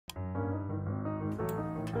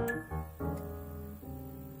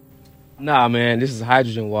Nah, man, this is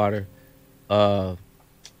hydrogen water.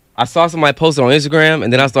 I saw somebody post it on Instagram,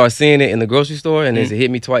 and then I started seeing it in the grocery store, and it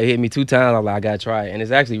hit me twice. It hit me 2 times. I was like, I gotta try it, and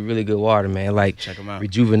it's actually really good water, man. Like, check them out.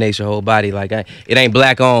 Rejuvenates your whole body. Like, it ain't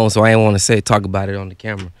black on, so I ain't want to talk about it on the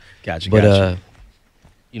camera. Gotcha.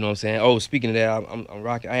 You know what I'm saying? Oh, speaking of that, I'm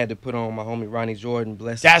rocking. I had to put on my homie Ronnie Jordan.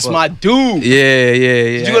 Bless. That's my dude. Yeah.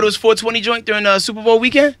 Did you go to his 420 joint during the Super Bowl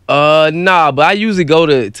weekend? Nah, but I usually go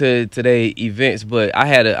to today events. But I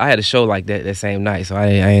had a show like that same night, so I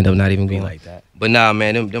ended up not even going like that. But nah,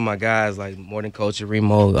 man, them my guys, like More Than Culture,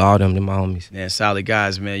 Remo, all them my homies. Man, solid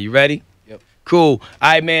guys, man. You ready? Yep. Cool. All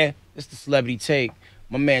right, man. It's the Celebrity Take.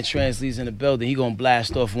 My man Translee's in the building. He gonna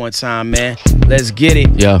blast off one time, man. Let's get it.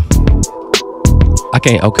 Yeah. I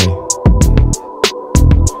can't. Okay.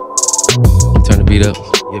 Turn the beat up.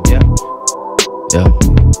 Yep. Yeah.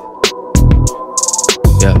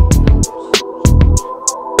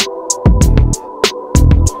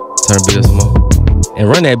 Turn the beat up some more. And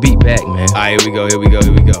run that beat back, man. All right, here we go.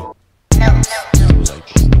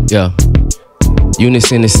 Yeah.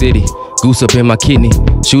 Eunice in the city. Goose up in my kidney.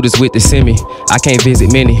 Shooters with the semi. I can't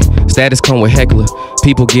visit many. Status come with heckler.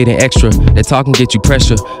 People getting extra. That talking get you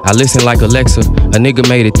pressure. I listen like Alexa. A nigga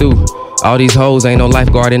made it through. All these hoes ain't no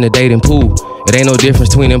lifeguard in the dating pool. It ain't no difference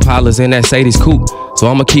between Impalas and that Sadie's coupe. So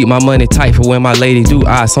I'ma keep my money tight for when my lady do.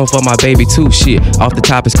 Some for my baby too. Shit, off the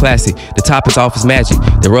top is classic. The top is off is magic.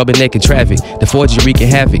 The rubbing neck in traffic. The 4G wreaking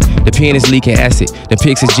havoc. The pen is leaking acid. The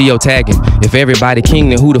pics is geotagging. If everybody king,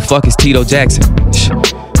 then who the fuck is Tito Jackson?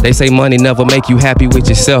 They say money never make you happy with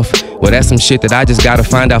yourself. Well, that's some shit that I just gotta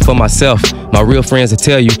find out for myself. My real friends will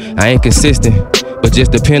tell you I ain't consistent, but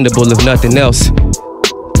just dependable if nothing else.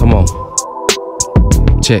 Come on.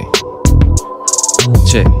 Check.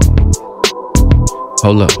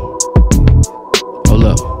 Hold up.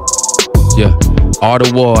 Yeah. All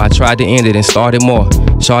the war, I tried to end it and started more.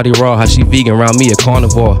 Shawty raw, how she vegan, round me a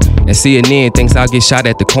carnivore. And CNN thinks I'll get shot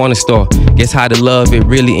at the corner store. Guess how the love, it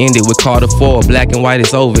really ended with Carter 4. Black and white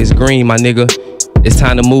is over, it's green, my nigga. It's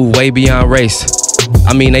time to move way beyond race.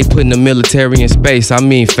 I mean, they putting the military in space. I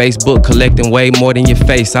mean, Facebook collecting way more than your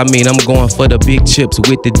face. I mean, I'm going for the big chips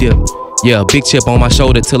with the dip. Yeah, big chip on my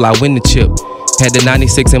shoulder till I win the chip. Had the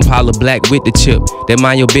 96 Impala black with the chip. That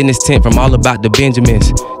mind your business tent from All About the Benjamins.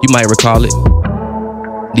 You might recall it.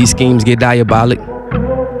 These schemes get diabolic.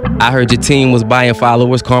 I heard your team was buying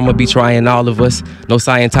followers. Karma be trying all of us. No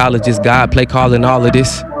Scientologist, God play calling all of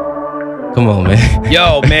this. Come on, man.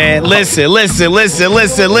 Yo, man, listen.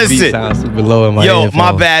 Beat sounds super low in my headphones.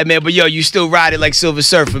 My bad, man, but yo, you still ride it like Silver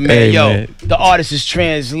Surfer, man. Hey, yo, man. The artist is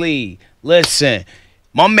Translee. Listen,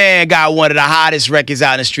 my man got one of the hottest records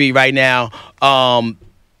out in the street right now.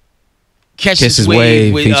 Catch This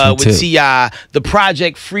Wave with T.I. The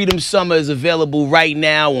project Freedom Summer is available right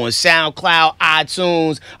now on SoundCloud,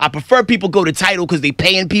 iTunes. I prefer people go to Tidal because they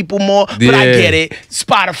paying people more, but I get it.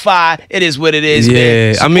 Spotify, it is what it is,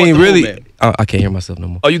 man. I mean, really, I can't hear myself no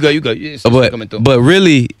more. Oh, you go. Yeah, but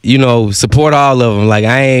really, you know, support all of them. Like,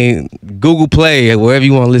 I ain't Google Play, wherever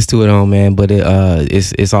you want to listen to it on, man. But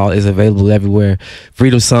it's available everywhere.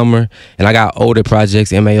 Freedom Summer, and I got older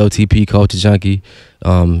projects, MAOTP, Culture Junkie.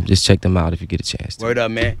 Just check them out if you get a chance to. Word up,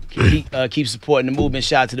 man. Keep supporting the movement.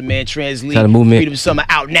 Shout out to the man Translee. Shout out to the movement. Freedom Summer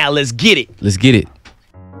out now. Let's get it. Let's get it.